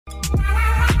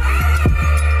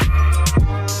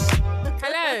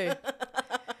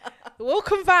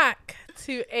Welcome back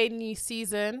to a new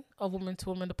season of Woman to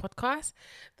Woman, the podcast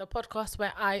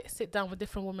where I sit down with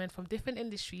different women from different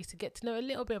industries to get to know a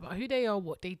little bit about who they are,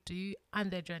 what they do,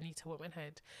 and their journey to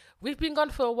womanhood. We've been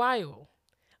gone for a while.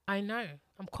 I know,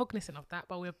 I'm cognizant of that,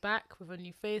 but we're back with a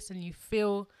new face, a new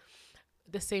feel,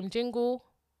 the same jingle,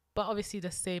 but obviously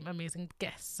the same amazing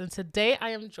guests. And today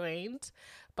I am joined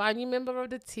by a new member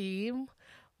of the team,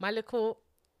 my little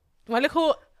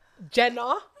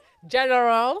General,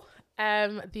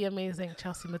 the amazing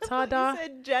Chelsea Matada. You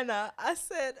said Jenna. I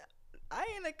said, I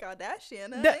ain't a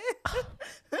Kardashian.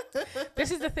 This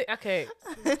is the thing. Okay,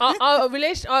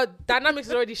 our dynamics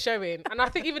is already showing, and I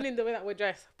think even in the way that we're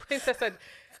dressed, Princess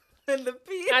And the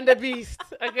beast. and the Beast.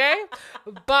 Okay,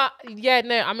 but yeah,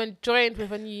 no, I'm joined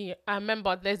with a new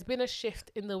member. There's been a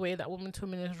shift in the way that Woman to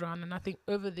Woman is run, and I think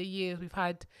over the years we've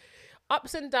had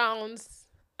ups and downs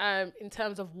in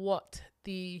terms of what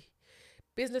the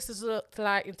businesses looked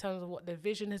like, in terms of what their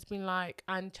vision has been like.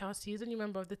 And Chelsea is a new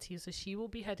member of the team, so she will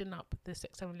be heading up the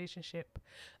sex and relationship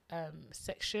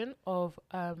section of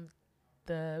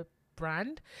the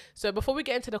brand. So before we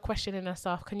get into the question in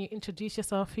herself, can you introduce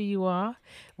yourself, who you are,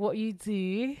 what you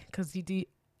do, because you do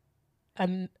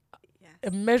an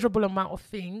immeasurable amount of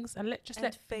things, and let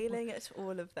failing at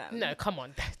all of them. No, come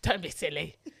on, don't be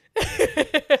silly.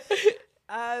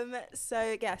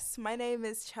 So yes, my name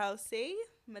is Chelsea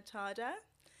Matada,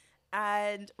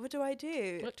 and what do I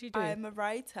do? What do you do? I'm a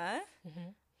writer. Mm-hmm.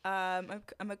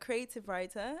 I'm a creative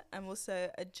writer. I'm also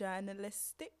a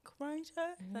journalistic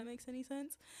writer, if that makes any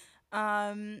sense.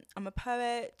 I'm a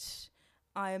poet.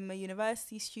 I'm a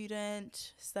university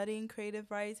student studying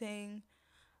creative writing,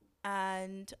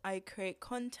 and I create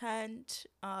content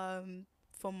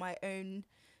for my own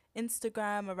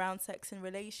Instagram around sex and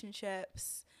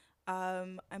relationships.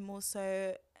 I'm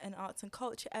also an arts and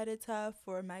culture editor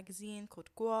for a magazine called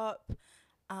Guap.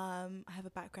 I have a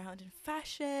background in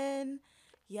fashion.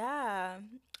 Yeah,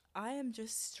 I am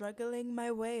just struggling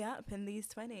my way up in these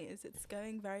 20s. It's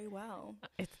going very well.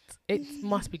 It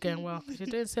must be going well because you're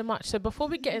doing so much. So before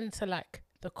we get into like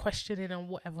the questioning and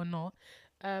whatever not,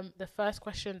 the first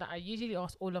question that I usually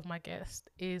ask all of my guests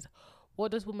is,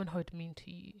 what does womanhood mean to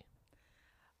you?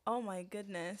 Oh my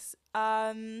goodness.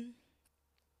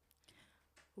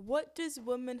 What does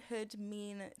womanhood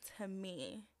mean to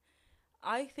me?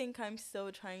 I think I'm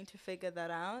still trying to figure that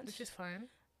out. Which is fine.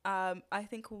 I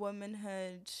think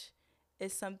womanhood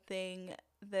is something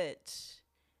that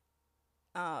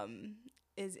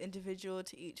is individual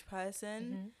to each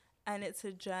person, and it's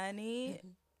a journey.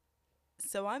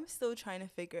 So I'm still trying to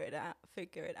figure it out.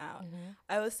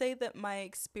 I will say that my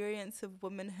experience of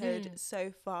womanhood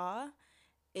so far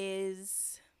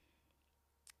is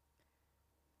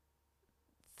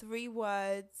 3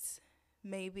 words,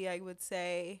 maybe I would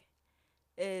say,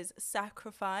 is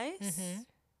sacrifice,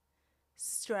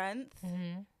 strength,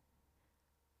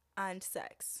 and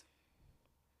sex.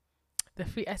 The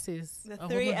 3 S's. The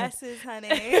 3 S's,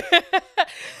 honey.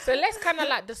 So let's kind of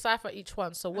like decipher each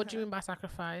one. So what do you mean by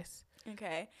sacrifice?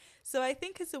 Okay. So I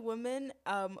think as a woman,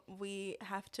 we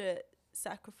have to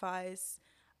sacrifice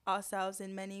ourselves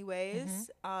in many ways.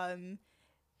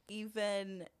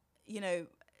 Even,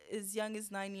 as young as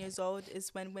 9 years old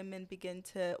is when women begin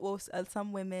to, or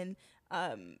some women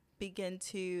begin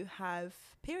to have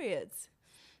periods.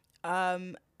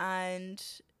 And,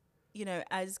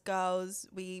 as girls,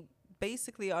 we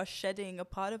basically are shedding a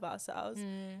part of ourselves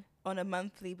on a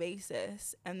monthly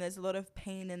basis. And there's a lot of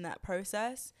pain in that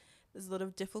process. There's a lot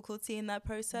of difficulty in that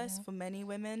process for many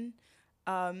women,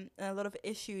 and a lot of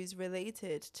issues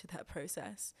related to that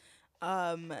process.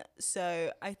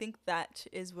 So I think that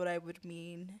is what I would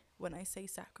mean when I say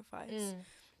sacrifice.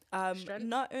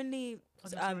 Not only,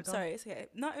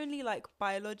 not only like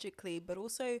biologically, but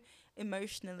also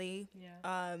emotionally.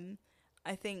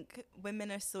 I think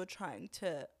women are still trying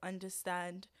to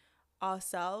understand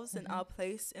ourselves and our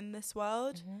place in this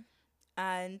world.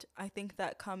 And I think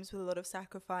that comes with a lot of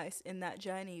sacrifice in that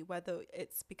journey, whether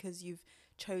it's because you've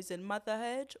chosen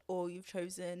motherhood or you've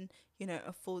chosen,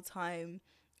 a full-time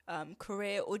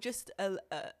career, or just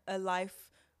a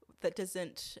life that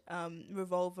doesn't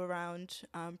revolve around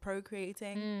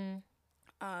procreating.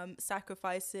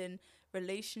 Sacrificing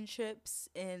relationships,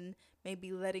 in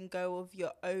maybe letting go of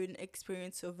your own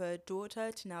experience of a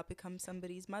daughter to now become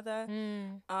somebody's mother.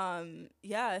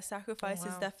 Sacrifice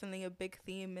is definitely a big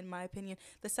theme in my opinion.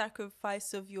 The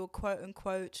sacrifice of your quote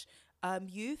unquote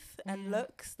youth and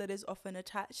looks that is often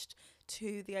attached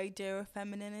to the idea of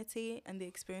femininity and the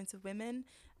experience of women.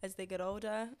 as they get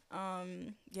older.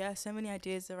 Yeah, so many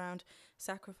ideas around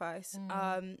sacrifice.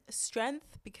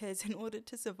 Strength, because in order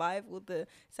to survive all the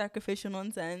sacrificial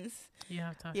nonsense, You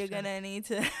have to have you're strength. gonna need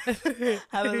to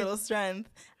have a little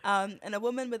strength. And a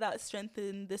woman without strength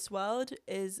in this world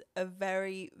is a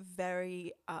very,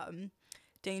 very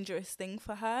dangerous thing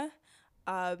for her.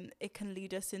 It can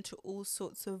lead us into all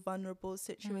sorts of vulnerable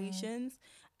situations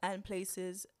and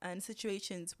places and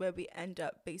situations where we end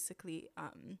up basically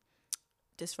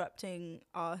disrupting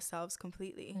ourselves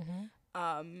completely.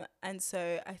 And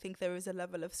so I think there is a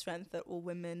level of strength that all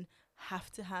women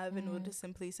have to have in order to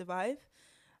simply survive.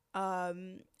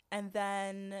 And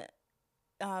then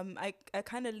I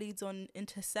kind of leads on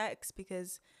into sex,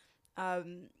 because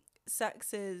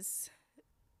sex is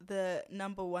the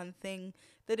number one thing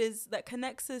that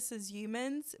connects us as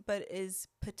humans, but is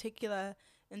particular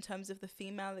in terms of the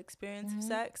female experience of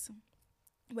sex.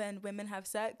 When women have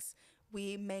sex,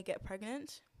 we may get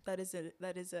pregnant. That is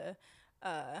a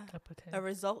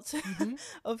result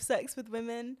of sex with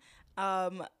women.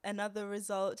 Another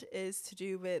result is to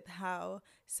do with how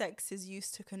sex is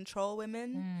used to control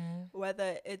women,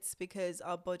 whether it's because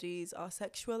our bodies are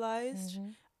sexualized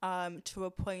to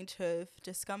a point of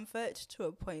discomfort, to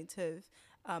a point of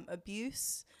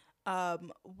abuse,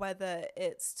 whether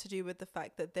it's to do with the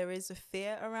fact that there is a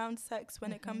fear around sex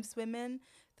when it comes to women,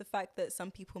 the fact that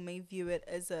some people may view it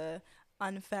as a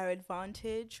unfair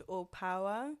advantage or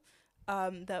power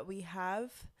that we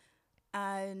have.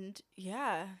 And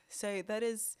yeah, so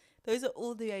those are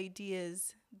all the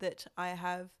ideas that I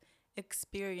have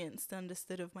experienced,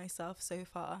 understood of myself so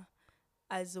far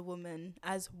as a woman,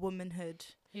 as womanhood.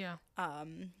 Yeah.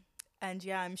 And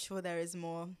yeah, I'm sure there is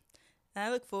more. And I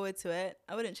look forward to it.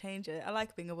 I wouldn't change it. I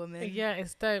like being a woman. Yeah,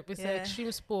 it's dope. It's an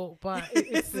extreme sport, but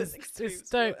it's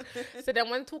dope. So then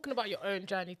when talking about your own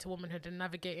journey to womanhood and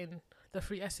navigating the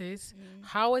 3 S's,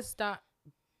 how has that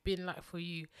been like for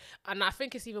you? And I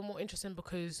think it's even more interesting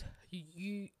because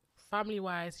you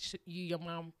family-wise, your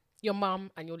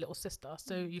mum and your little sister,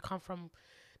 so you come from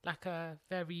like a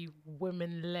very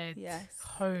women-led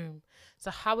home.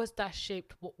 So how has that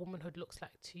shaped what womanhood looks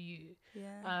like to you?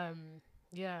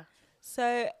 Yeah.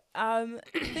 So the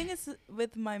thing is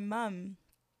with my mum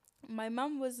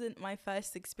wasn't my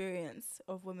first experience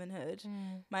of womanhood.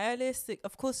 My earliest,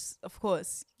 of course,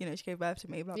 you know, she gave birth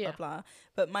to me, blah, blah, blah.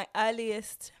 But my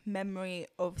earliest memory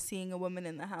of seeing a woman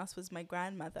in the house was my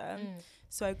grandmother.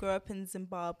 So I grew up in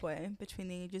Zimbabwe between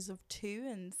the ages of 2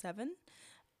 and 7.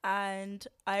 And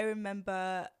I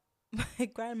remember my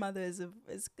grandmother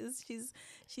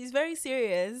she's very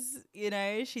serious, you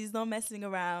know, she's not messing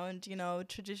around, you know,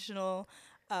 traditional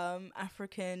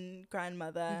African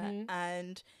grandmother.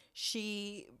 And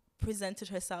she presented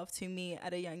herself to me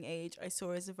at a young age. I saw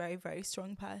her as a very, very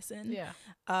strong person.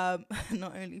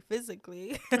 Not only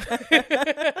physically,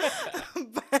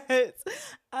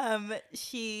 but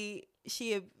she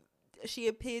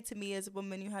appeared to me as a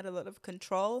woman who had a lot of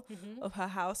control of her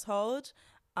household.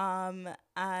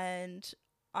 And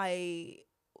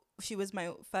she was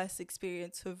my first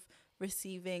experience of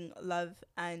receiving love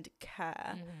and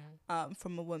care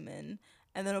from a woman.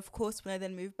 And then, of course, when I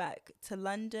then moved back to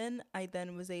London, I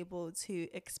then was able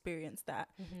to experience that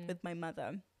with my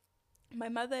mother. My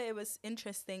mother, it was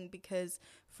interesting because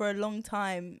for a long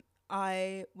time,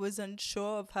 I was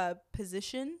unsure of her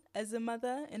position as a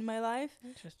mother in my life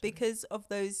because of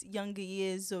those younger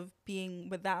years of being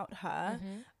without her.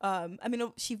 I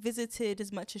mean, she visited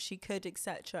as much as she could,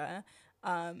 etc.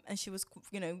 And she was,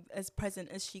 you know, as present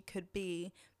as she could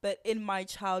be. But in my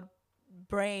child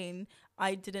brain,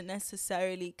 I didn't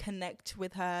necessarily connect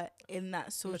with her in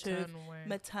that sort of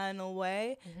maternal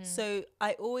way. So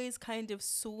I always kind of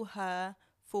saw her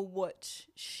for what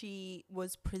she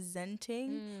was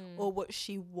presenting or what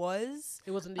she was.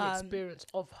 It wasn't the experience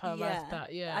of her as that.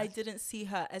 I didn't see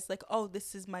her as like, oh,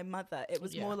 this is my mother. It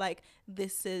was more like,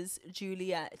 this is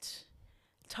Juliet,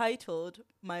 titled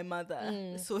my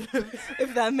mother, sort of,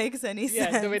 if that makes any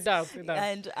sense. Yeah, it does.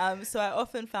 And so I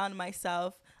often found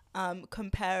myself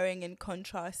comparing and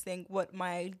contrasting what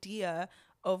my idea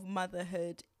of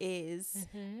motherhood is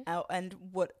and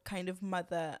what kind of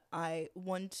mother I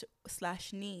want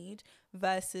 / need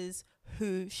versus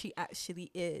who she actually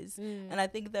is. And I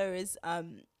think there is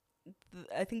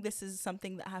I think this is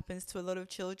something that happens to a lot of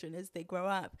children as they grow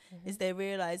up, is they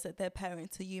realize that their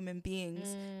parents are human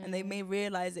beings, and they may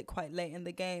realize it quite late in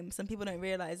the game. Some people don't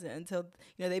realize it until,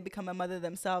 you know, they become a mother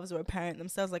themselves or a parent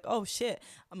themselves, like, oh shit,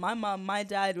 my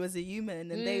dad was a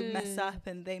human, and they mess up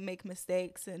and they make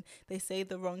mistakes and they say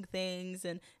the wrong things,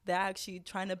 and they're actually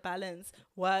trying to balance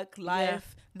work,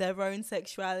 life, their own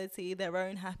sexuality, their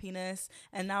own happiness,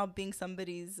 and now being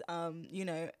somebody's you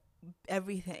know,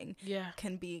 everything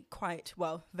can be quite,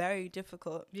 well, very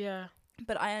difficult.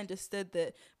 But I understood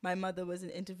that my mother was an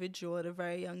individual at a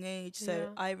very young age,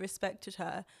 so I respected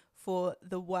her for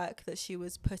the work that she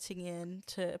was putting in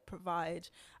to provide.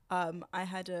 And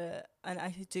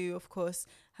I do, of course,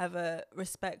 have a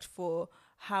respect for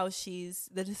how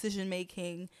the decision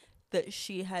making that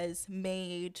she has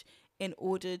made in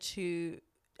order to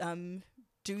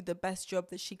do the best job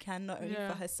that she can, not only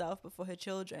for herself but for her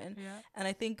children. And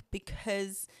I think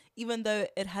because even though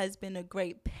it has been a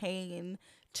great pain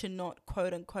to not,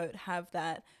 quote unquote, have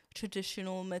that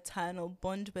traditional maternal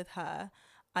bond with her,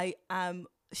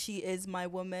 she is my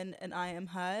woman and I am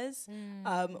hers,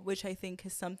 which I think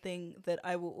is something that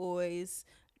I will always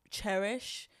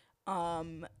cherish.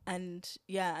 And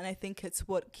I think it's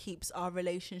what keeps our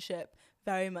relationship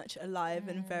very much alive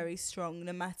and very strong,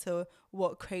 no matter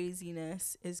what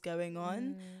craziness is going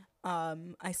on.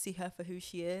 I see her for who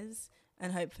she is,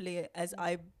 and hopefully as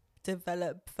I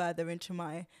develop further into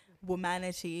my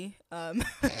womanity,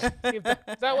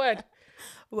 that word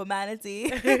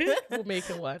womanity, we'll make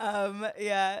it work.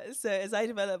 So as I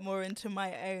develop more into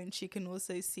my own, she can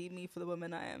also see me for the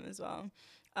woman I am as well.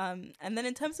 And then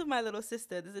in terms of my little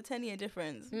sister, there's a 10-year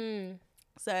difference.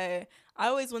 So I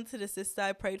always wanted a sister.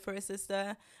 I prayed for a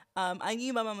sister. I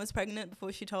knew my mum was pregnant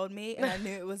before she told me, and I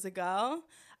knew it was a girl.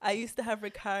 I used to have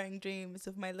recurring dreams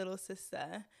of my little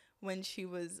sister when she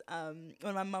was,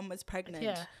 when my mum was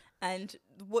pregnant. And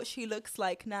what she looks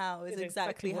like now is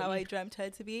exactly how I dreamt her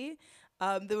to be.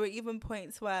 There were even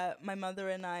points where my mother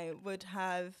and I would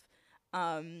have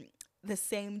the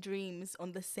same dreams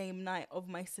on the same night of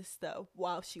my sister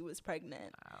while she was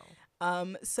pregnant.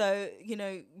 So, you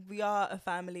know, we are a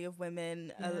family of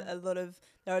women. There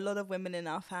are a lot of women in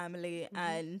our family,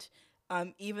 and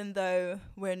even though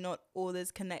we're not all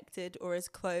as connected or as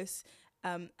close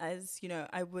as, you know,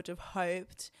 I would have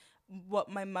hoped, what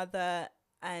my mother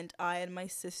and I and my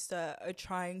sister are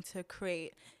trying to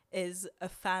create is a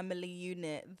family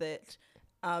unit that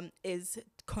is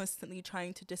constantly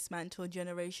trying to dismantle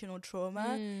generational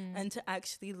trauma and to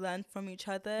actually learn from each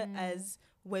other as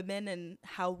women and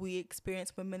how we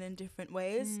experience women in different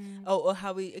ways, or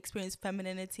how we experience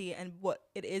femininity and what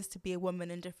it is to be a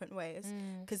woman in different ways.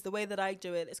 Because the way that I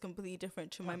do it is completely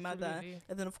different to my mother,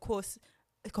 and then of course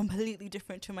completely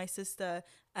different to my sister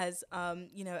as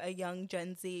you know, a young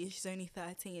Gen Z. She's only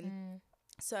 13.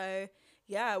 So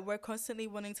yeah, we're constantly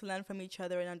wanting to learn from each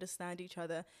other and understand each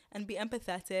other and be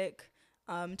empathetic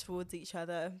towards each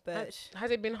other. But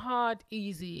has it been hard,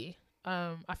 easy?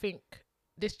 I think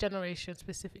this generation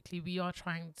specifically, we are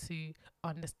trying to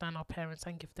understand our parents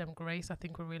and give them grace. I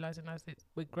think we're realizing as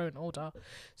we're growing older.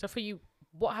 So for you,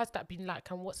 what has that been like,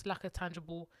 and what's like a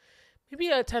tangible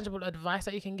advice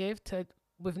that you can give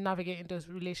with navigating those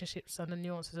relationships and the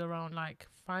nuances around like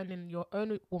finding your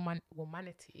own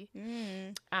womanity?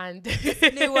 And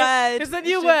new word. It's a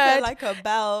new word, like a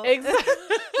bell. Exactly.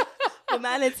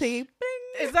 Humanity.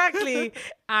 Exactly.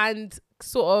 And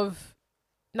sort of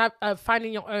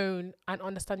finding your own and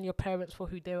understanding your parents for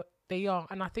who they are.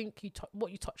 And I think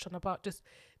what you touched on about just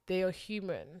they are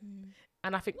human.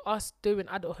 And I think us doing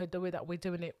adulthood the way that we're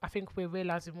doing it, I think we're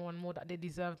realizing more and more that they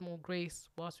deserved more grace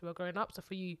whilst we were growing up. So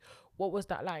for you, what was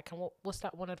that like? And what's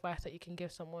that one advice that you can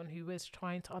give someone who is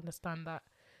trying to understand that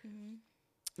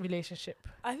relationship?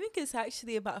 I think it's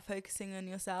actually about focusing on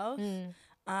yourself.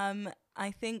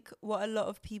 I think what a lot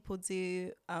of people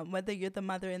do, whether you're the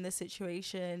mother in the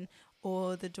situation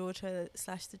or the daughter /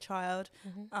 the child,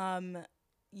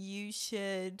 you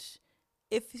should,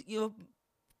 if your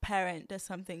parent does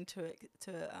something to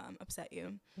upset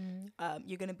you,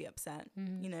 you're going to be upset.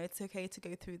 You know, it's okay to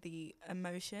go through the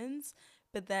emotions,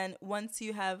 but then once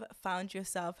you have found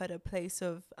yourself at a place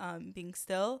of being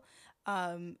still,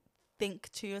 think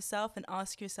to yourself and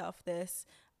ask yourself this: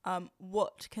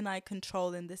 what can I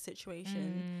control in this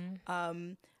situation?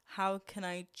 How can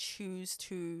I choose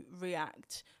to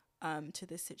react to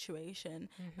this situation?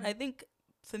 And I think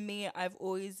for me, I've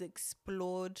always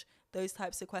explored those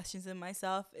types of questions in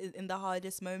myself in the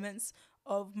hardest moments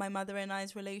of my mother and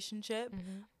I's relationship.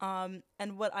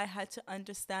 And what I had to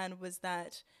understand was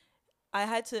that I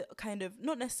had to kind of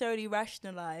not necessarily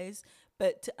rationalize,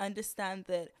 but to understand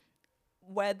that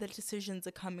where the decisions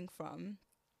are coming from,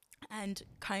 and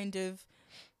kind of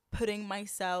putting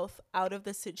myself out of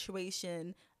the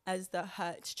situation as the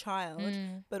hurt child,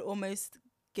 but almost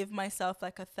give myself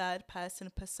like a third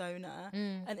person persona.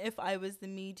 And if I was the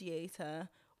mediator,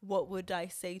 what would I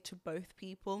say to both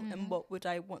people, and what would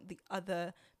I want the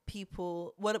other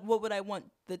people, what would I want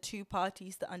the two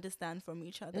parties to understand from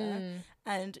each other?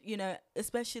 And, you know,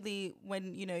 especially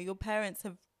when, you know, your parents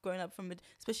have grown up from,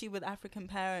 especially with African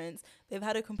parents, they've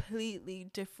had a completely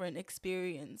different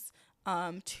experience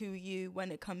to you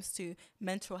when it comes to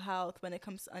mental health, when it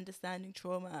comes to understanding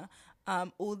trauma,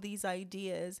 all these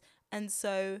ideas. And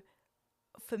so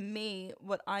for me,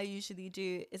 what I usually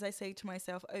do is I say to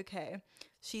myself, okay,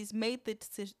 she's made this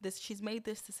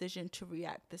decision to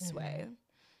react this way.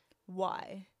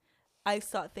 Why? I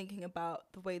start thinking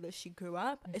about the way that she grew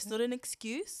up. It's not an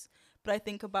excuse, but I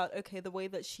think about, okay, the way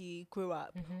that she grew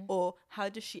up, or how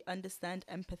does she understand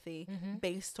empathy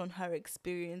based on her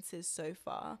experiences so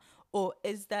far? Or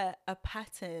is there a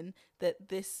pattern that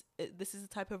this is the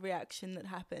type of reaction that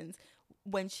happens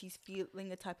when she's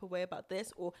feeling a type of way about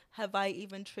this? Or have I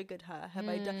even triggered her? Have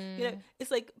I done, you know,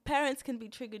 it's like parents can be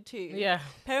triggered too. Yeah.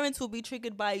 Parents will be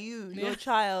triggered by you, your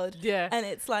child. Yeah. And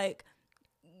it's like,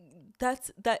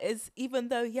 that is, even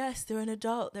though, yes, they're an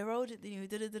adult, they're older than you,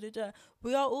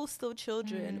 we are all still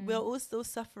children. We are all still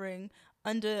suffering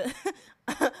under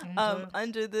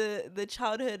under the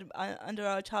childhood, under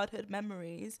our childhood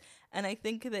memories. And I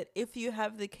think that if you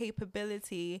have the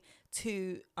capability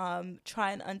to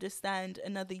try and understand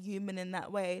another human in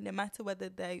that way, no matter whether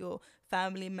they're your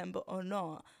family member or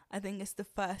not, I think it's the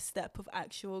first step of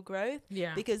actual growth.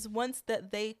 Yeah. Because once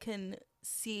that they can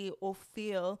see or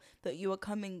feel that you are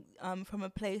coming from a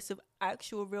place of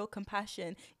actual real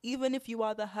compassion, even if you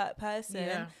are the hurt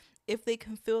person, if they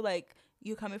can feel like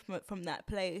you're coming from that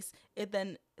place, it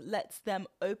then lets them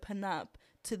open up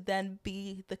to then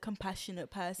be the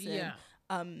compassionate person,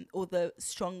 or the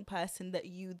strong person that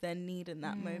you then need in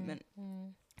that moment.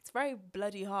 It's very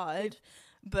bloody hard,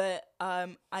 but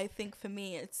I think for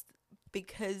me it's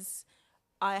because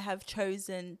I have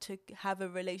chosen to have a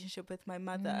relationship with my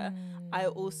mother. I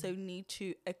also need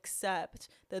to accept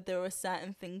that there are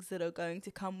certain things that are going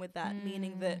to come with that,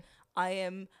 meaning that I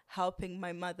am helping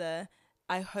my mother,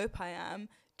 I hope I am,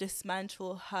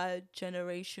 dismantle her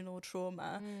generational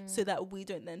trauma so that we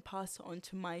don't then pass it on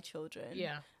to my children.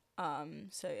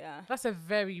 So yeah, that's a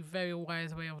very, very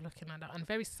wise way of looking at that, and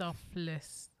very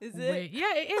selfless. Is way. it?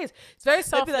 Yeah, it is. It's very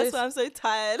selfless. Maybe that's why I'm so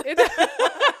tired.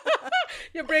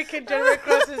 You're breaking general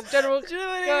classes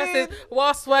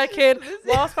whilst working,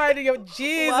 whilst finding your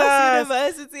Jesus. Whilst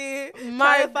university,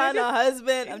 trying to find a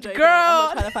husband. I'm joking. Girl.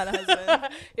 I'm not trying to find a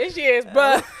husband. Yes, she is,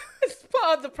 but it's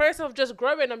part of the process of just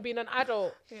growing and being an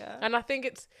adult. Yeah. And I think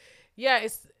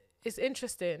it's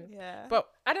interesting. Yeah. But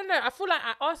I don't know. I feel like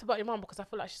I asked about your mom because I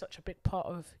feel like she's such a big part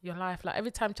of your life. Like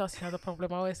every time Chelsea has a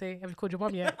problem, I always say, "Have you called your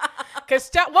mom yet?" Because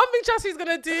one thing Chelsea's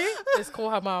gonna do is call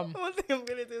her mom. One thing I'm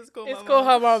gonna do is call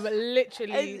her mom.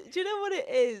 Literally. And do you know what it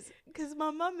is? Because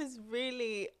my mom is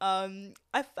really,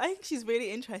 I think she's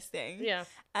really interesting. Yeah.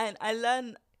 And I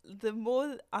learn, the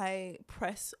more I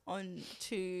press on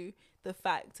to the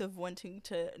fact of wanting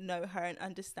to know her and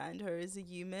understand her as a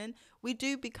human, we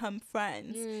do become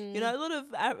friends. You know, a lot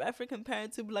of African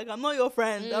parents will be like, I'm not your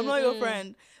friend, I'm not your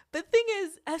friend. But the thing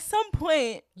is, at some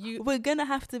point, we're going to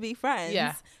have to be friends.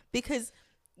 Yeah. Because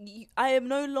I am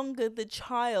no longer the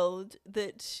child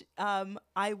that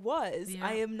I was. Yeah.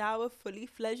 I am now a fully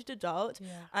fledged adult. Yeah.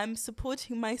 I'm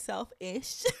supporting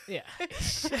myself-ish. Yeah.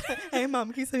 Hey,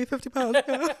 mom, can you send me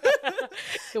 £50?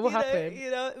 It will happen. You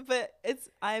know, but it's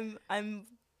I'm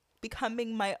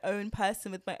becoming my own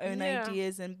person with my own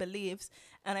ideas and beliefs,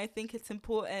 and I think it's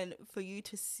important for you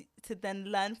to then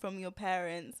learn from your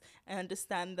parents and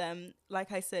understand them,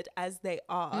 like I said, as they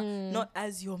are, not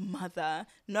as your mother,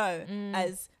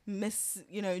 as Miss,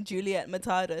 Juliet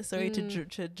Matada. Sorry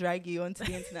to drag you onto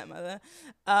the internet, mother.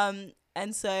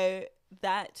 And so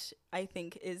that, I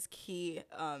think, is key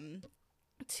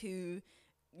to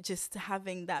just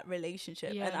having that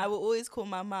relationship. And I will always call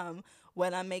my mom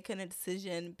when I'm making a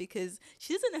decision, because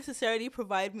she doesn't necessarily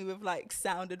provide me with like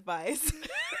sound advice.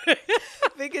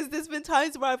 Because there's been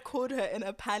times where I've called her in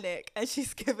a panic and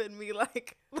she's given me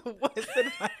like the worst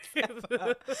advice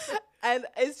ever. And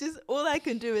it's just, all I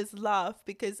can do is laugh,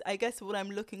 because I guess what I'm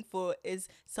looking for is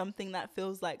something that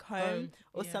feels like home,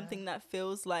 or something that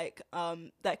feels like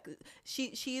that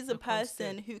she is a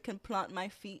person who can plant my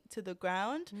feet to the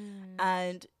ground.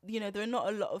 And there are not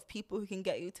a lot of people who can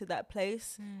get you to that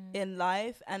place in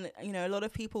life, and a lot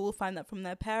of people will find that from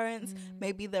their parents.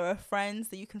 Maybe there are friends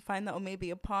that you can find that, or maybe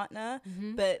a partner.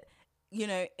 But you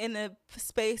know, in a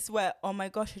space where, oh my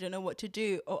gosh, I don't know what to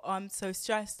do, or I'm so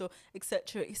stressed, or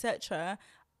etc., etc.,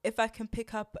 if I can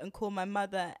pick up and call my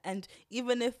mother, and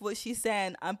even if what she's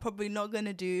saying I'm probably not going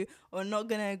to do or not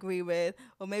going to agree with,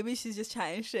 or maybe she's just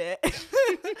chatting shit,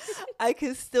 I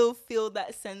can still feel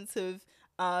that sense of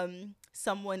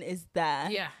someone is there.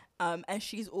 Yeah. And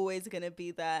she's always going to be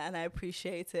there, and I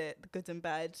appreciate it, the good and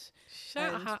bad.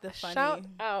 Shout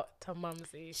out to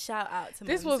Mumsy. Shout out to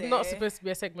This Mumsy. was not supposed to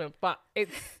be a segment, but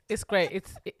it's great.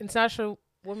 It's International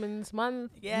Women's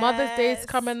Month. Yes. Mother's Day is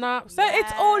coming up. So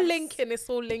it's all linking. It's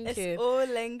all linking. It's all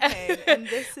linking. And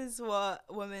this is what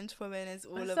Women to Women is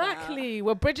all about. Exactly.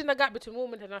 We're bridging the gap between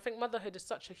womanhood, and I think motherhood is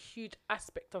such a huge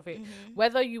aspect of it.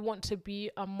 Whether you want to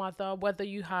be a mother, whether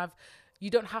you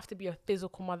don't have to be a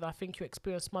physical mother. I think you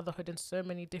experience motherhood in so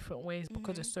many different ways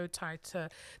because it's so tied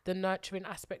to the nurturing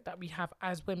aspect that we have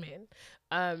as women.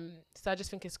 So I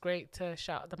just think it's great to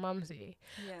shout out the Mumsy.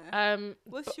 Yeah.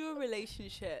 What's your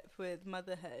relationship with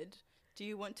motherhood? Do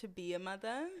you want to be a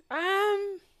mother?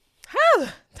 Hell,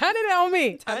 turning it on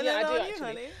me. Turn Yeah, it I do on actually. you,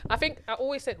 honey. I think I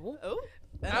always said, ooh, Oh.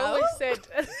 I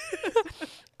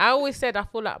always said I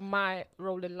feel like my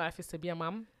role in life is to be a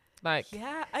mum. Like,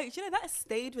 Yeah, you know, that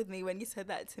stayed with me when you said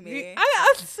that to me. you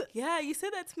Yeah, you said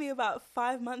that to me about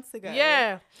 5 months ago.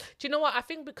 yeah. Do you know what? I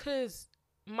think because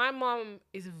my mum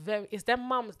is their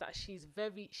mums that she's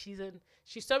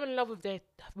so in love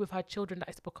with her children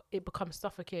that it becomes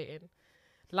suffocating.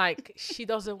 Like, she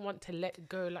doesn't want to let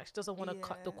go. Like, she doesn't want to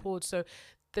cut the cord. So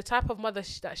the type of mother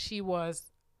that she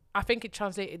was, I think it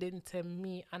translated into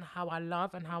me and how I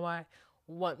love and how I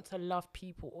want to love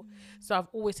people. So I've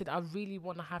always said I really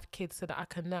want to have kids so that I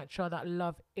can nurture that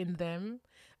love in them.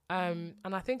 And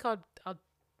I think I'd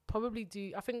probably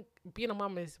do. I think being a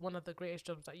mum is one of the greatest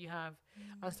jobs that you have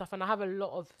and stuff. And I have a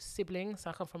lot of siblings.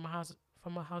 I come from a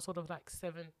household of like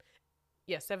seven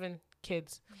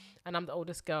kids, and I'm the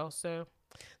oldest girl. So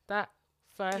that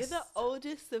first, You're the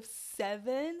oldest of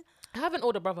 7? I have an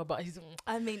older brother, but he's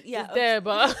Yeah.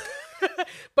 but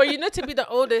but you know, to be the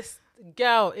oldest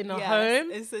girl in a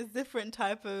home, it's a different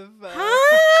type of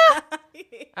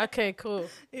okay, cool.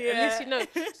 Yeah. At least you know.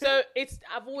 So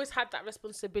I've always had that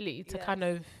responsibility to kind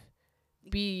of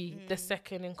be the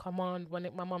second in command when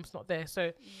my mom's not there.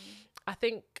 So I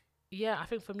think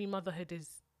for me, motherhood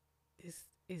is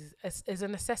a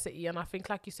necessity, and I think,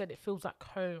 like you said, it feels like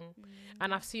home.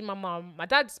 And I've seen my mom. My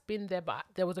dad's been there, but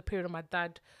there was a period when my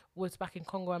dad was back in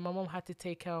Congo, and my mom had to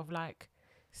take care of like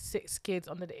 6 kids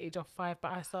under the age of 5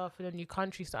 by herself in a new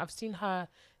country. So I've seen her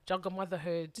juggle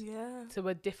motherhood to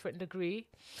a different degree.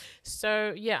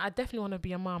 So I definitely want to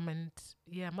be a mom, and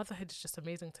motherhood is just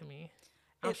amazing to me.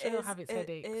 I'm sure it'll have its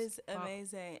headaches. It is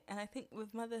amazing. And I think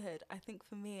with motherhood, I think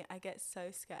for me, I get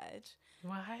so scared.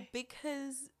 Why?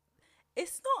 Because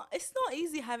it's not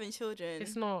easy having children.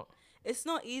 It's not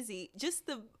easy. Just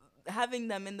having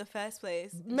them in the first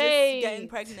place, Mate. just getting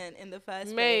pregnant in the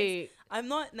first place. I'm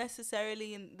not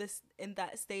necessarily in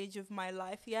that stage of my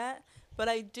life yet, but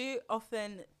I do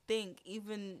often think,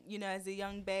 even, you know, as a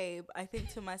young babe, I think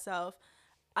to myself,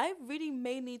 I really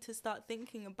may need to start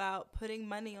thinking about putting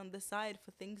money on the side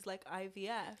for things like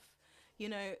IVF. You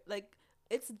know, like,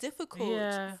 it's difficult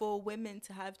for women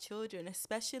to have children,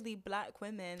 especially Black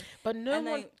women. But no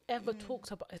one ever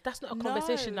talks about it. That's not a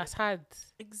conversation that's had.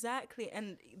 Exactly.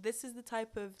 And this is the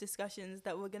type of discussions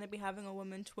that we're going to be having on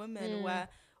Women to Women, where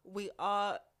we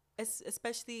are,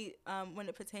 especially when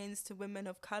it pertains to women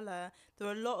of colour, there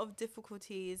are a lot of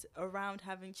difficulties around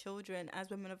having children as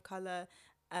women of colour,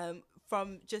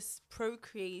 from just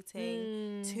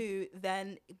procreating to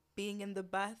then being in the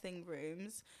birthing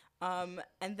rooms.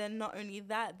 And then not only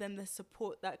that, then the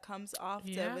support that comes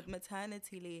after with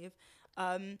maternity leave.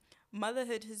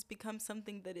 Motherhood has become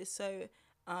something that is so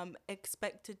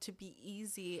expected to be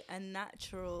easy and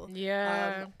natural.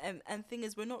 And thing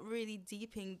is, we're not really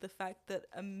deeping the fact that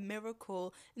a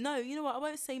miracle. No, you know what? I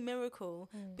won't say miracle,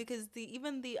 because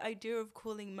even the idea of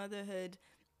calling motherhood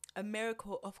a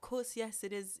miracle, of course, yes,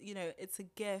 it is, you know, it's a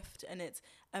gift, and it's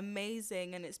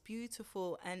amazing, and it's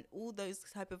beautiful, and all those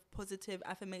type of positive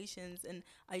affirmations and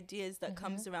ideas that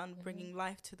comes around bringing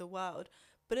life to the world.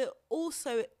 But it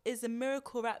also is a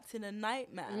miracle wrapped in a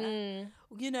nightmare.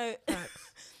 You know,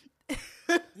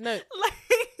 no, like,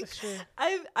 that's true.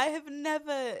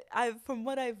 From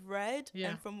what I've read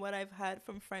and from what I've heard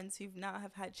from friends who now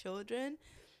have had children,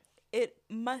 it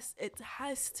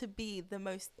has to be the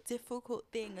most difficult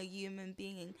thing a human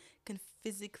being can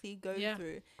physically go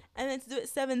through. And then to do it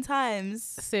 7 times.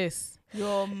 Sis.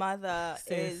 Your mother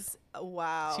is,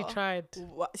 wow. She tried.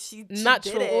 She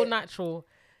natural, did it. all natural.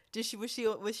 Was she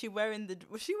wearing the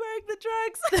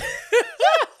drugs?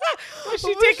 Was she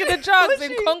Was taking she- the drugs was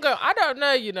in she- Congo? I don't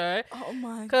know, you know, Oh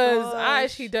my god. because I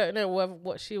actually don't know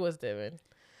what she was doing.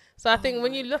 So I Oh think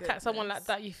when my you look at someone like goodness.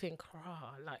 that, you think,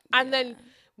 rah, like, and then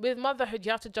with motherhood,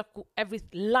 you have to juggle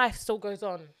life still goes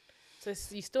on. So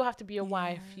you still have to be a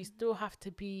wife. You still have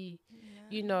to be,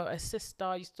 you know, a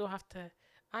sister. You still have to.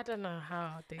 I don't know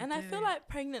how they. And do I feel it. like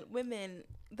pregnant women,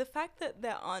 the fact that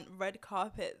there aren't red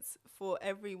carpets for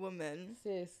every woman.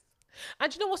 Sis.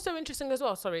 And you know what's so interesting as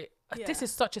well? Sorry, this Yeah.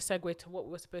 is such a segue to what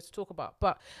we were supposed to talk about.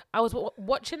 But I was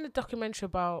watching the documentary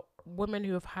about women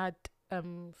who have had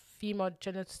female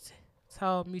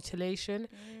genital mutilation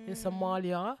in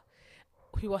Somalia,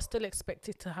 who are still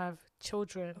expected to have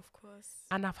children Of course.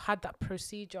 and have had that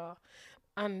procedure,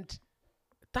 and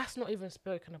that's not even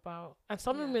spoken about. And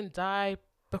some Yeah. women die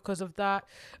because of that,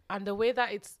 and the way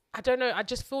that it's, I don't know, I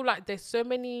just feel like there's so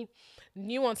many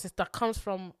nuances that comes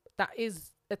from that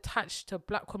is attached to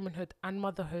black womanhood and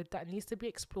motherhood that needs to be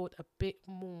explored a bit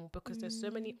more, because there's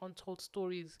so many untold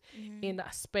stories in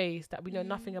that space that we know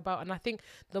nothing about. And I think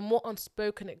the more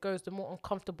unspoken it goes, the more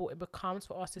uncomfortable it becomes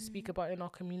for us to speak about in our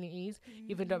communities,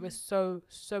 even though it's so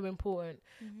important.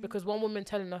 Because one woman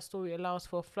telling our story allows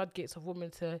for floodgates of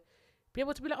women to be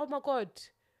able to be like, oh my god,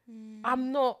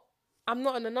 I'm not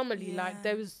an anomaly. Like,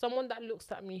 there is someone that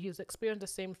looks at me who's experienced the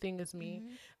same thing as me,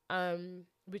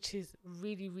 which is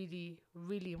really, really,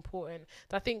 really important.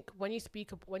 So I think when you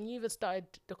even started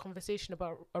the conversation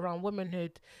around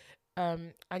womanhood,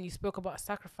 and you spoke about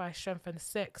sacrifice, strength, and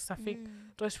sex, I think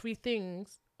those three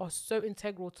things are so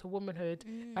integral to womanhood,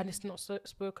 and it's not so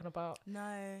spoken about.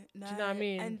 No. Do you know what I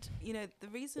mean? And, you know, the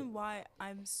reason why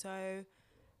I'm so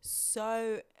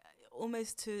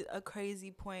almost to a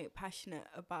crazy point passionate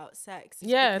about sex is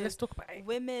Let's because talk about it.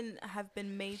 women have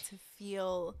been made to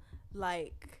feel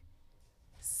like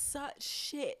such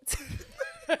shit.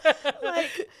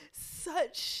 Like,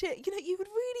 such shit. You know, you would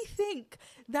really think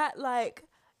that, like,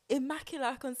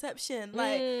 immaculate conception,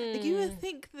 like you would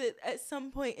think that at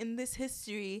some point in this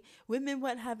history women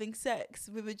weren't having sex,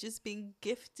 we were just being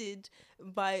gifted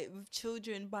with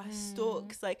children by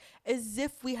storks, like, as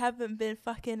if we haven't been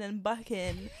fucking and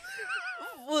bucking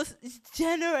for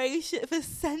centuries,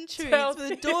 for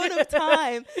the dawn of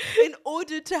time, in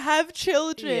order to have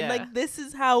children. Like, this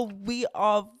is how we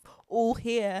are all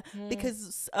here,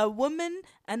 because a woman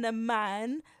and a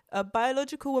man, a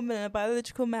biological woman and a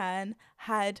biological man,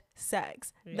 had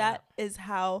sex. That is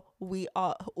how we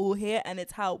are all here, and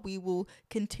it's how we will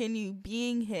continue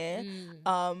being here,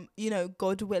 you know,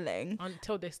 God willing,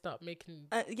 until they start making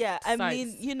I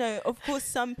mean, you know, of course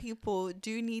some people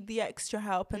do need the extra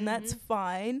help, and that's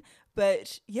fine,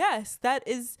 but yes, that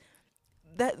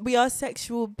we are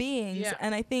sexual beings,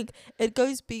 and I think it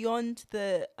goes beyond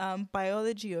the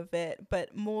biology of it,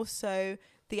 but more so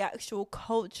the actual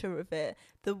culture of it,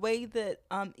 the way that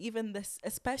even this,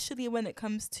 especially when it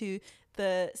comes to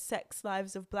the sex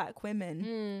lives of black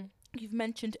women. You've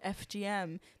mentioned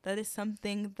FGM. That is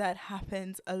something that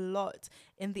happens a lot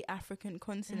in the African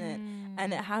continent,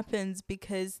 and it happens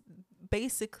because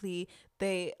basically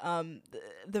they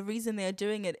the reason they are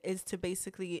doing it is to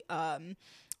basically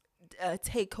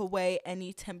take away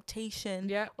any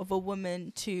temptation of a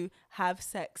woman to have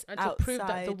sex and outside, to prove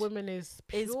that the woman is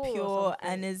pure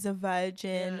and is a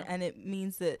virgin, and it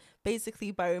means that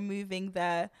basically by removing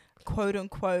their quote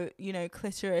unquote, you know,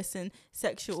 clitoris and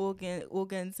sexual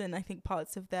organs and I think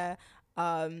parts of their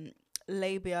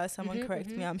labia, someone correct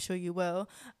me, I'm sure you will,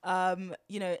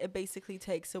 you know, it basically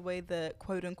takes away the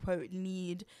quote unquote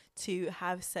need to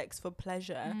have sex for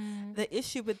pleasure. The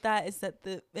issue with that is that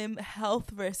the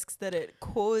health risks that it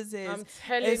causes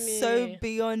is so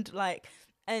beyond, like,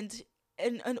 and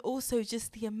also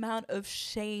just the amount of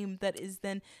shame that is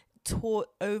then taught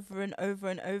over and over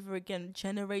and over again,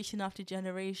 generation after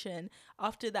generation.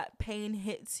 After that pain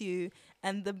hits you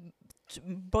and the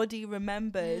body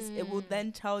remembers, it will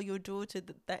then tell your daughter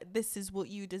that this is what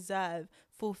you deserve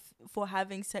for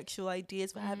having sexual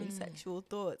ideas, for having sexual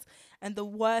thoughts. And the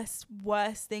worst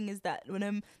thing is that when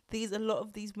a lot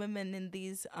of these women in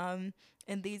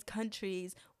these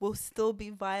countries will still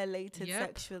be violated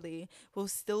sexually, will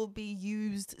still be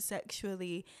used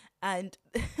sexually, and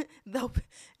they'll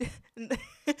and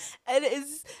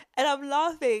I'm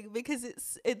laughing because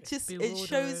it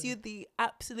shows you the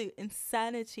absolute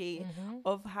insanity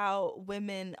of how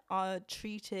women are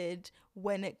treated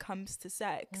when it comes to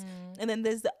sex. And then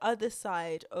there's the other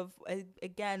side of,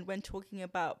 again, when talking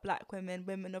about black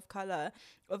women of color,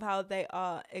 of how they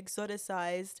are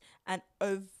exoticized and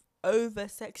over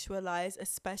sexualized,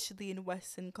 especially in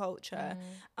Western culture,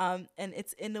 and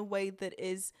it's in a way that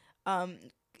is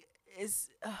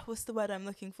what's the word I'm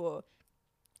looking for?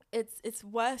 it's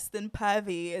worse than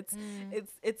pervy.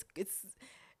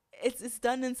 It's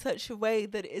done in such a way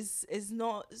that is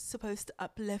not supposed to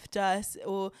uplift us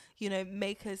or, you know,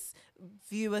 make us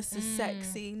view us as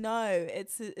sexy. No,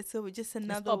 it's just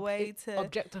another way to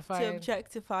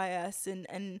objectify us,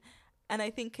 and I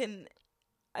think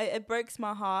it breaks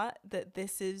my heart that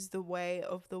this is the way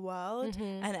of the world,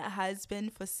 and it has been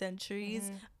for centuries.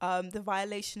 The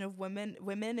violation of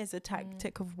women is a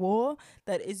tactic of war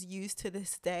that is used to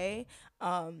this day.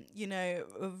 You know,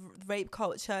 rape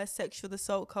culture, sexual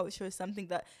assault culture is something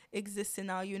that exists in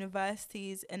our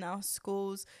universities, in our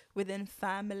schools, within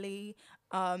family.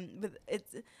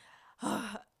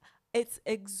 It's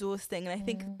exhausting, and I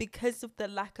think because of the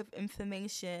lack of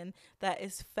information that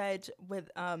is fed with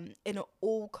in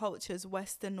all cultures,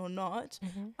 Western or not,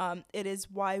 it is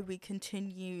why we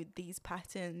continue these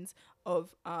patterns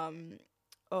of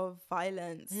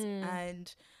violence.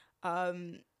 And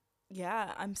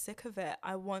I'm sick of it.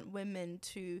 I want women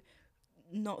to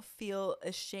not feel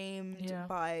ashamed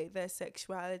by their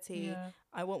sexuality.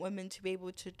 I want women to be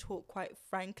able to talk quite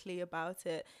frankly about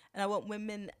it, and I want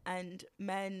women and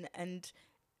men and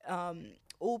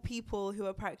all people who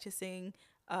are practicing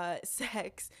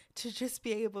sex to just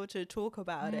be able to talk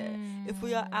about it. If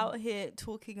we are out here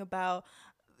talking about,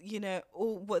 you know,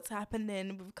 all what's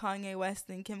happening with Kanye West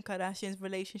and Kim Kardashian's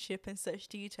relationship in such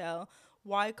detail,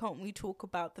 why can't we talk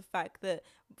about the fact that,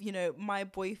 you know, my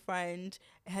boyfriend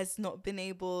has not been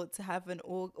able to have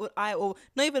or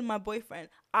not even my boyfriend,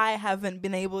 I haven't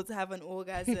been able to have an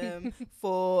orgasm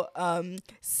for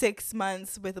 6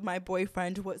 months with my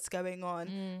boyfriend. What's going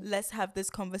on? Let's have this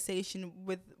conversation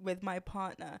with my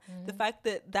partner. The fact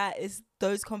that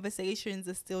those conversations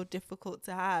are still difficult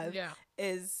to have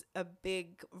is a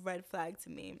big red flag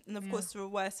to me. And of course there are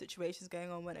worse situations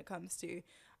going on when it comes to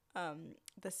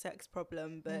the sex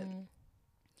problem, but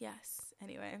yes,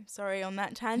 anyway, sorry on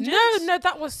that tangent. No,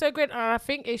 that was so great, and I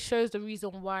think it shows the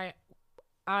reason why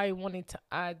I wanted to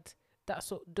add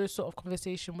those sort of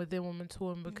conversation within Women to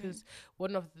Women, because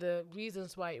one of the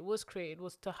reasons why it was created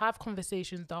was to have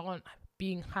conversations that aren't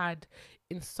being had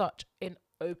in such an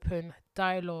open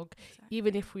dialogue,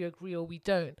 even if we agree or we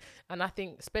don't. And I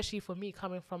think especially for me,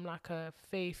 coming from like a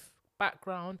faith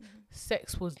background,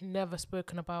 sex was never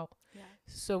spoken about.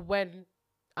 So when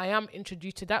I am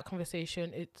introduced to that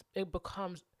conversation, it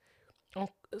becomes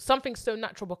something so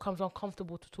natural becomes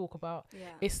uncomfortable to talk about.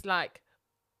 It's like,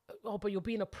 oh, but you're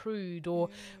being a prude, or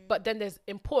but then there's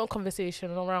important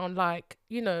conversations around, like,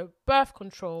 you know, birth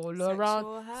control,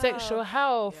 around sexual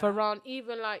health, around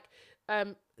even like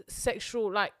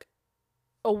sexual like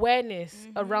awareness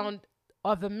around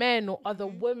other men or other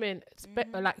women,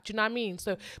 like, do you know what I mean?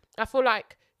 So I feel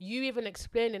like you even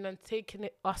explaining and taking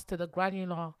us to the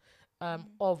granular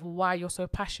of why you're so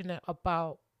passionate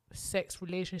about sex,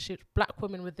 relationships, black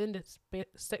women within the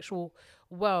sexual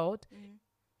world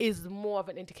is more of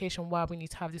an indication why we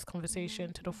need to have this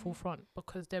conversation to the forefront,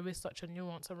 because there is such a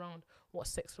nuance around what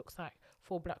sex looks like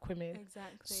for black women.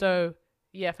 So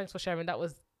yeah, thanks for sharing.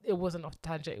 It wasn't off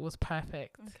tangent, it was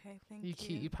perfect. Okay, thank you. You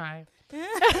cutie pie.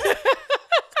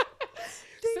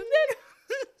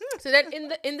 So then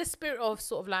in the spirit of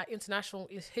sort of like International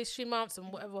History Months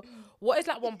and whatever, what is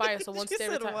like one bias or one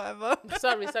stereotype? Whatever.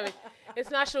 Sorry.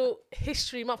 International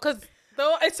History Month, because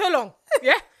it's so long.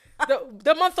 Yeah.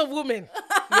 The month of women.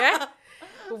 Yeah.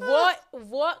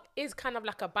 What is kind of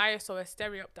like a bias or a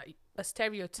stereotype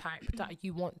that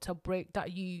you want to break,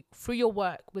 that you, through your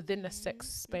work within the sex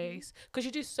space, because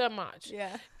you do so much.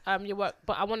 Your work,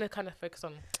 but I want to kind of focus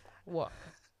on what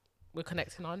we're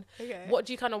connecting on. What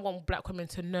do you kind of want black women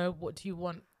to know? What do you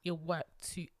want your work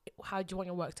to, how do you want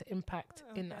your work to impact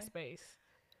in that space?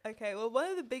 Okay, well, one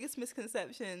of the biggest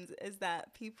misconceptions is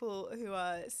that people who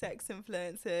are sex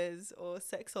influencers or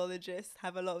sexologists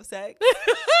have a lot of sex.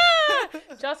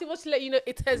 Chelsea wants to let you know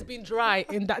it has been dry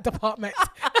in that department.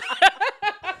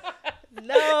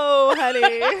 No,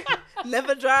 honey.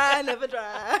 Never dry.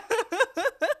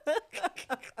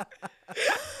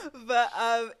 But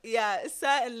yeah,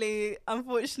 certainly,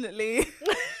 unfortunately,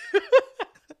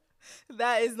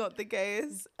 that is not the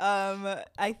case.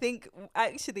 I think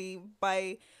actually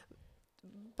by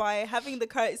having the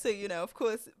courage, so, you know, of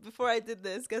course, before I did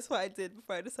this, guess what I did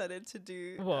before I decided to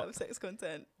do sex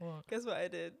content? What? Guess what I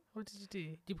did? What did you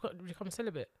do? Did you become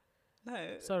celibate?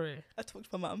 No. Sorry. I talked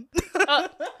to my mum.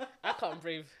 I can't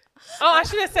breathe. Oh, I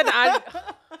should have said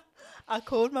that. I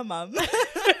called my mum.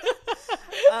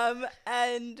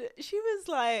 And she was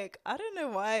like, I don't know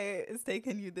why it's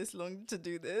taken you this long to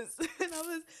do this.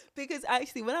 And because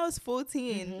actually when I was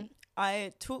 14,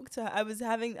 I talked to her. I was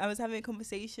having a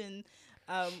conversation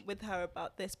with her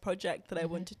about this project that I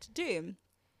wanted to do.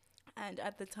 And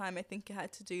at the time, I think it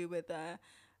had to do with the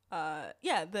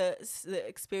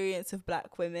experience of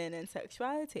Black women and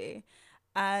sexuality.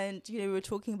 And, we were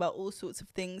talking about all sorts of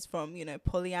things from,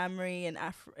 polyamory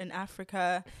in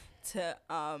Africa to,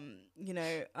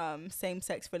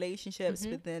 same-sex relationships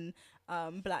within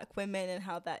Black women and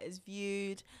how that is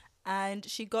viewed. And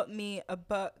she got me a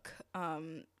book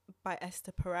by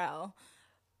Esther Perel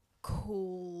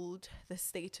called The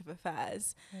State of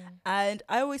Affairs. And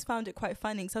I always found it quite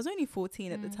funny because I was only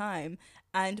 14 at the time,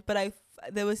 but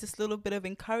there was this little bit of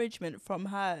encouragement from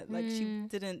her. Like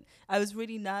I was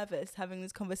really nervous having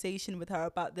this conversation with her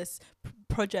about this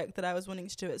project that I was wanting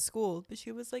to do at school, but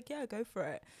she was like, yeah, go for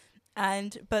it.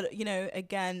 But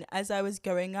again, as I was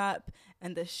growing up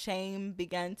and the shame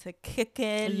began to kick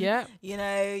in,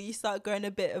 you start growing a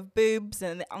bit of boobs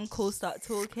and the uncles start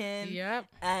talking,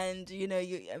 and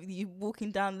you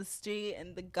walking down the street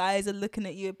and the guys are looking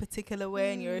at you a particular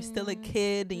way and you're still a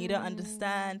kid and you don't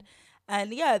understand.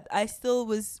 And I still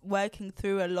was working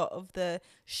through a lot of the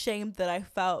shame that I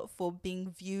felt for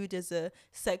being viewed as a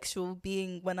sexual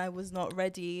being when I was not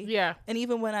ready. Yeah. And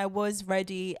even when I was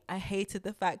ready, I hated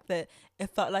the fact that it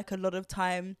felt like a lot of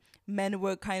time men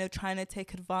were kind of trying to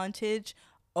take advantage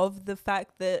of the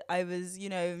fact that I was,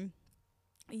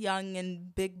 young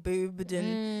and big boobed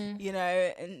and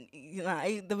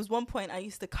there was one point I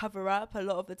used to cover up a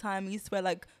lot of the time. I used to wear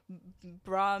like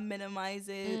bra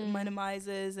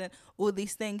minimizers and all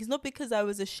these things, not because I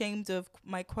was ashamed of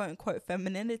my quote unquote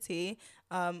femininity,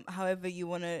 however you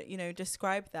want to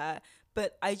describe that,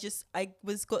 but I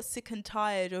got sick and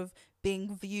tired of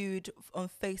being viewed on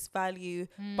face value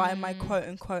by my quote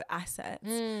unquote assets.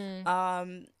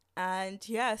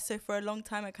 So for a long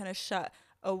time I kind of shut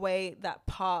away that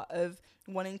part of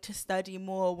wanting to study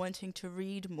more, wanting to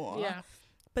read more.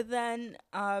 But then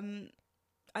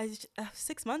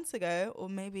 6 months ago, or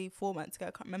maybe 4 months ago,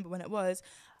 I can't remember when it was,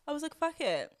 I was like, fuck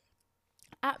it.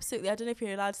 Absolutely. I don't know if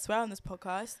you're allowed to swear on this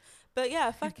podcast, but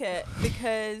yeah, fuck it.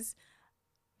 Because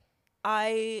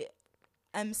I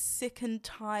am sick and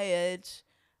tired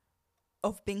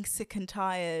of being sick and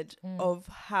tired of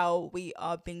how we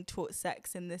are being taught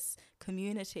sex in this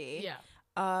community.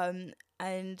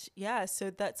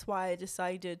 So that's why I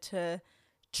decided to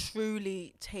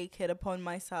truly take it upon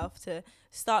myself to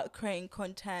start creating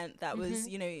content that was,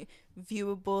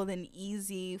 viewable and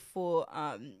easy for,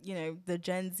 the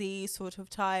Gen Z sort of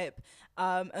type,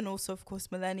 and also, of course,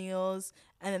 millennials.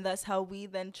 And then that's how we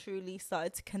then truly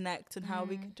started to connect on how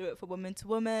we could do it for woman to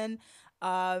woman.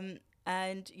 I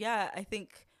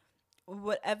think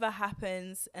whatever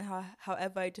happens and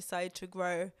however I decide to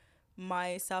grow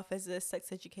myself as a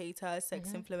sex educator,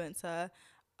 sex influencer,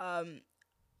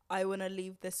 I want to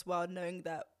leave this world knowing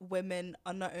that women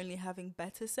are not only having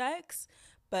better sex,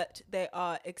 but they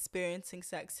are experiencing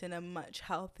sex in a much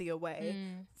healthier way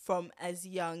from as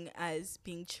young as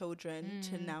being children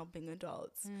to now being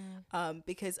adults.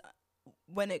 Because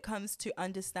when it comes to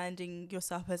understanding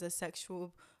yourself as a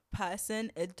sexual person,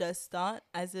 it does start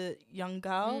as a young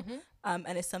girl,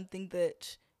 and it's something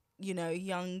that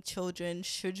young children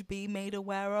should be made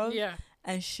aware of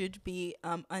and should be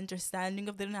understanding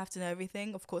of. They don't have to know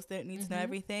everything. Of course, they don't need to know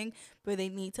everything, but they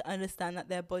need to understand that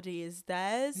their body is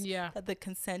theirs, that the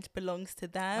consent belongs to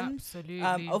them.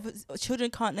 Absolutely. Children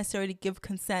can't necessarily give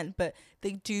consent, but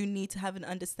they do need to have an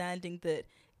understanding that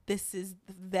this is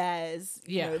theirs.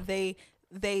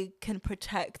 They can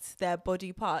protect their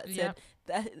body parts. And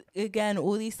that, again,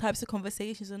 all these types of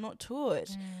conversations are not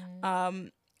taught.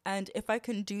 And if I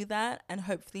can do that and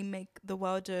hopefully make the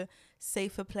world a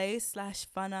safer place /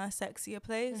 funner, sexier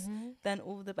place, then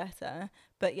all the better.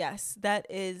 But yes, that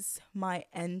is my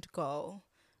end goal.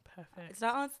 Perfect. Did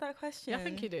that answer that question? Yeah, I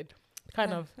think you did.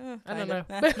 Kind of. I don't know.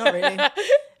 Not really.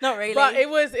 Not really. But it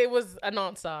was an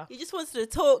answer. You just wanted to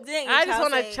talk, didn't you? I just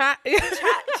want to chat.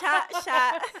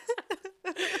 chat.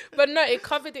 But no, it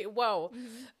covered it well. Do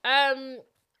I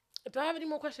have any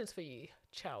more questions for you,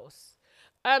 Chels?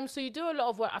 So you do a lot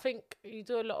of work. I think you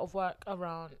do a lot of work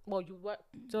around. Well, do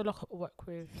a lot of work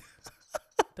with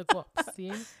the GOP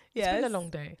scene. It's been a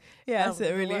long day. Yes,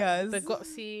 it really has. The GOP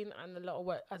scene and a lot of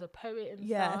work as a poet and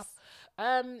stuff.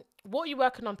 What are you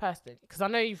working on personally? Because I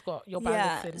know you've got your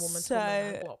bandits in Woman to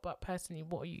Woman and what, but personally,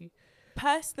 what are you?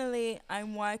 Personally,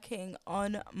 I'm working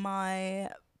on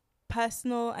my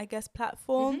personal, I guess,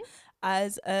 platform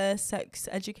as a sex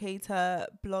educator,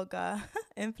 blogger,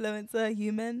 influencer,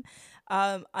 human.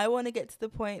 I want to get to the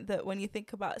point that when you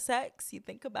think about sex, you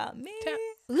think about me.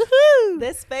 Woohoo!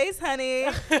 This space, honey.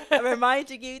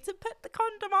 Reminding you to put the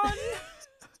condom on,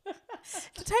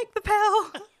 to take the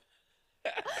pill,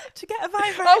 to get a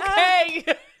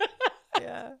vibrator.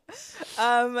 Okay.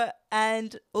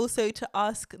 And also to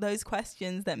ask those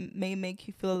questions that may make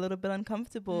you feel a little bit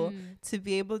uncomfortable, to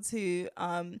be able to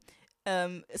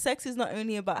sex is not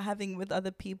only about having with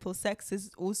other people, sex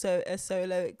is also a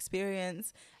solo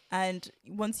experience. And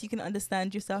once you can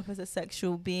understand yourself as a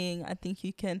sexual being, I think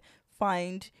you can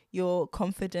find your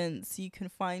confidence, you can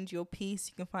find your peace,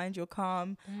 you can find your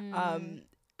calm.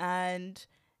 And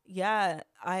yeah,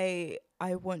 I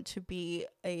want to be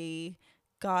a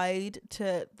guide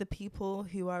to the people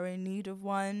who are in need of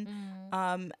one,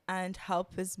 and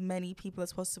help as many people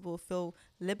as possible feel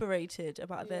liberated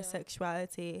about their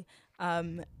sexuality.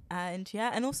 And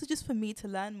also just for me to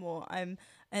learn more. I'm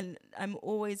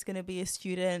always going to be a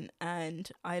student,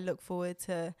 and I look forward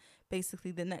to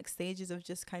basically the next stages of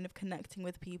just kind of connecting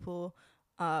with people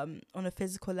on a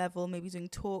physical level, maybe doing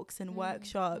talks and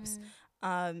workshops,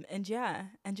 and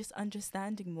just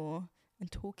understanding more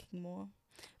and talking more.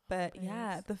 But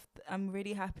I'm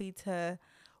really happy to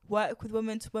work with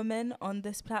Woman to Woman on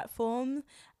this platform.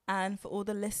 And for all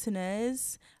the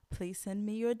listeners, please send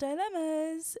me your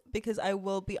dilemmas, because I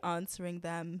will be answering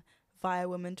them via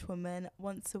Woman to Woman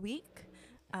once a week.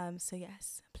 So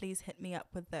yes, please hit me up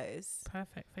with those.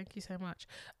 Perfect. Thank you so much.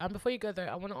 Before you go though,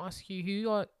 I want to ask you, who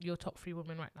are your top 3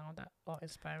 women right now that are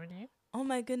inspiring you? Oh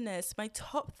my goodness, my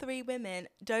top 3 women: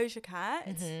 Doja Cat.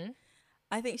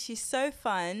 I think she's so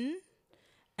fun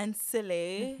and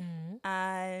silly,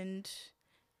 and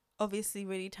obviously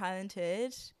really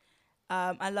talented.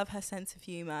 I love her sense of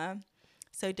humor.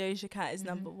 So Doja Cat is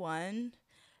number 1.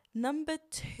 Number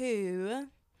 2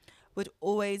 would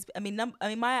always be, Maya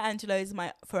Angelou is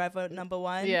my forever number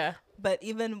 1. Yeah. But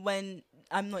even when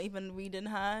I'm not even reading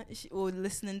her or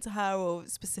listening to her, or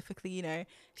specifically,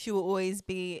 she will always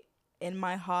be in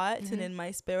my heart and in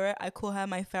my spirit. I call her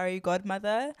my fairy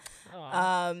godmother.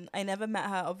 I never met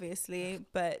her, obviously,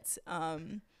 but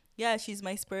she's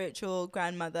my spiritual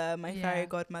grandmother, my fairy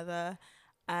godmother.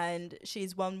 And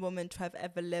she's one woman to have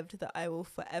ever lived that I will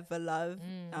forever love,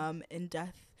 in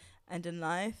death and in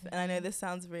life. And I know this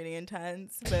sounds really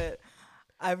intense, but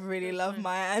I really love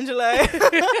Maya Angelou.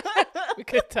 We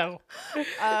could tell.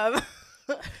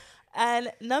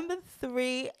 And number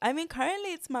 3,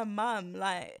 currently it's my mum.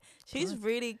 Like, she's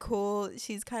really cool.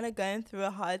 She's kind of going through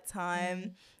a hard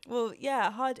time. Well,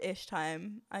 yeah, hard-ish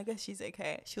time. I guess she's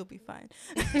okay. She'll be fine.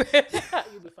 You'll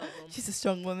be fine, Mom. She's a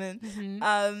strong woman.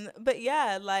 But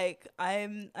yeah, like,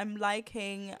 I'm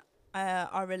liking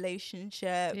our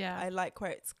relationship. I like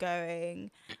where it's going.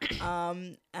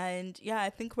 And yeah, I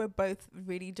think we're both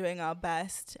really doing our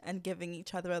best and giving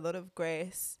each other a lot of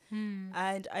grace.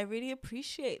 And I really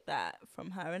appreciate that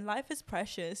from her. And life is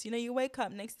precious. You wake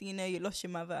up, next thing you know, you lost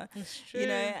your mother. It's true.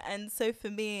 And so for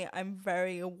me, I'm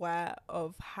very aware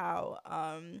of how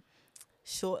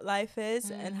short life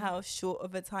is and how short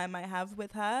of a time I have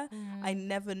with her. I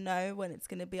never know when it's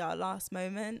going to be our last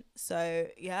moment. So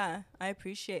yeah, I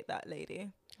appreciate that,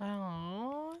 lady.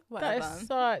 Oh, Whatever. that is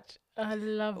such a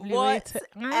lovely way Whatever. to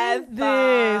end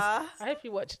this. I hope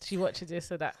she watches this,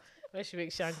 so that when she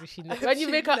makes you angry, she knows. When you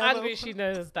make her angry, she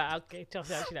knows that, okay,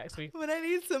 Chelsea actually likes me. When I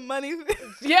need some money.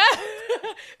 Yeah.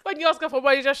 When you ask her for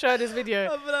money, just show her this video.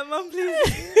 I'll be like, Mum,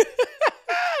 please.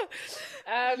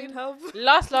 I need help.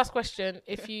 Last question.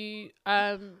 If you,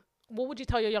 what would you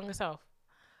tell your younger self?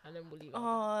 And then we'll leave it.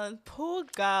 Oh, poor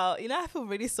girl. I feel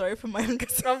really sorry for my younger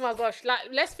self. Oh my gosh. Like,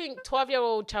 let's think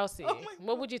 12-year-old Chelsea. Oh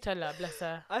what would you tell her? Bless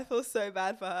her. I feel so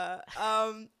bad for her.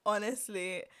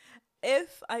 Honestly,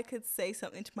 if I could say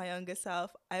something to my younger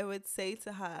self, I would say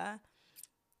to her,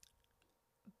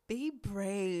 be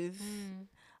brave.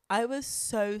 I was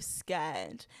so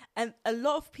scared. And a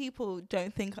lot of people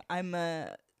don't think I'm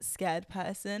a scared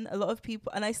person. A lot of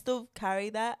people, and I still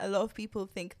carry that, a lot of people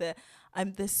think that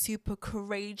I'm this super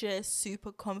courageous,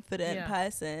 super confident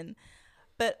person.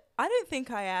 But I don't think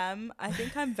I am. I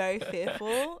think I'm very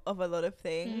fearful of a lot of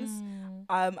things.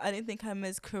 I don't think I'm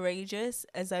as courageous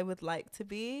as I would like to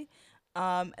be.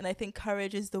 And I think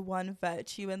courage is the one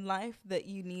virtue in life that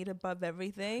you need above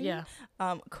everything. Yeah.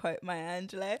 Quote Maya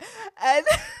Angelou. And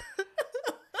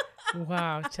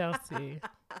wow, Chelsea.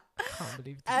 Can't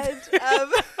believe it. And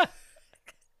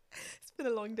it's been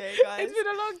a long day, guys. It's been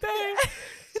a long day.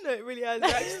 No, it really has. We're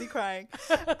actually crying.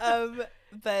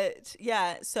 But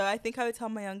yeah, so I think I would tell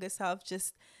my younger self,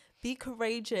 just be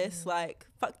courageous. Like,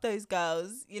 fuck those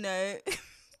girls,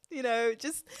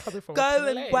 just go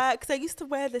and wear. Because I used to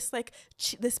wear this like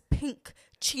this pink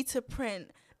cheetah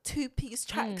print 2-piece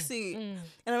tracksuit, and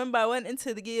I remember I went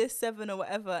into the year 7 or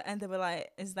whatever, and they were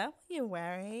like, "Is that what you're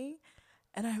wearing?"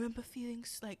 And I remember feeling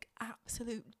like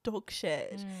absolute dog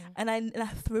shit, and I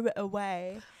threw it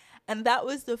away. And that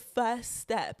was the first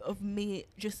step of me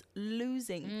just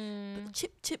losing,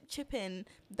 chipping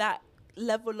that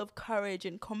level of courage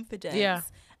and confidence. Yeah.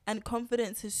 And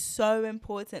confidence is so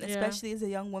important, especially as a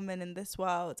young woman in this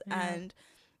world. And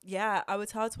yeah, I would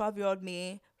tell 12-year-old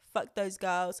me, fuck those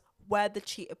girls, wear the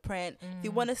cheetah print. If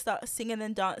you want to start singing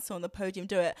and dancing on the podium,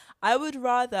 do it. I would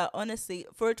rather, honestly,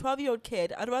 for a 12-year-old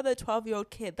kid, I'd rather a 12-year-old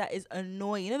kid that is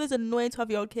annoying. You know, there's annoying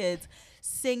 12-year-old kids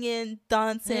singing,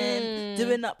 dancing,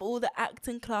 doing up all the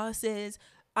acting classes.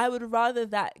 I would rather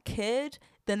that kid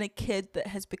than a kid that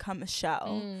has become a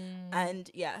shell. And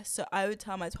yeah, so I would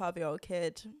tell my 12-year-old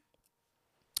kid,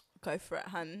 go for it,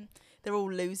 hun. They're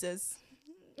all losers.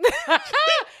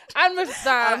 And with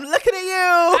that, I'm looking at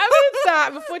you. and with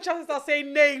that, before Charles starts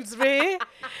saying names, me.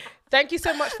 Thank you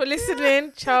so much for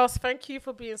listening, Charles. Thank you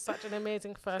for being such an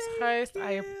amazing first host.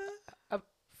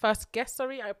 First guest,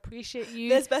 sorry. I appreciate you.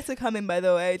 There's better coming, by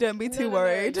the way. Don't be too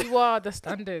worried. You are the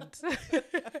standard.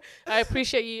 I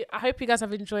appreciate you. I hope you guys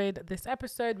have enjoyed this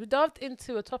episode. We delved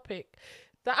into a topic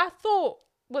that I thought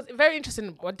was very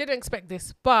interesting. I didn't expect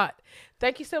this, but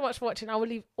thank you so much for watching. I will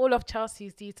leave all of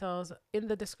Chelsea's details in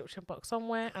the description box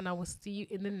somewhere, and I will see you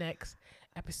in the next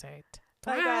episode.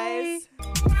 Bye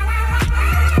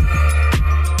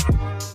guys.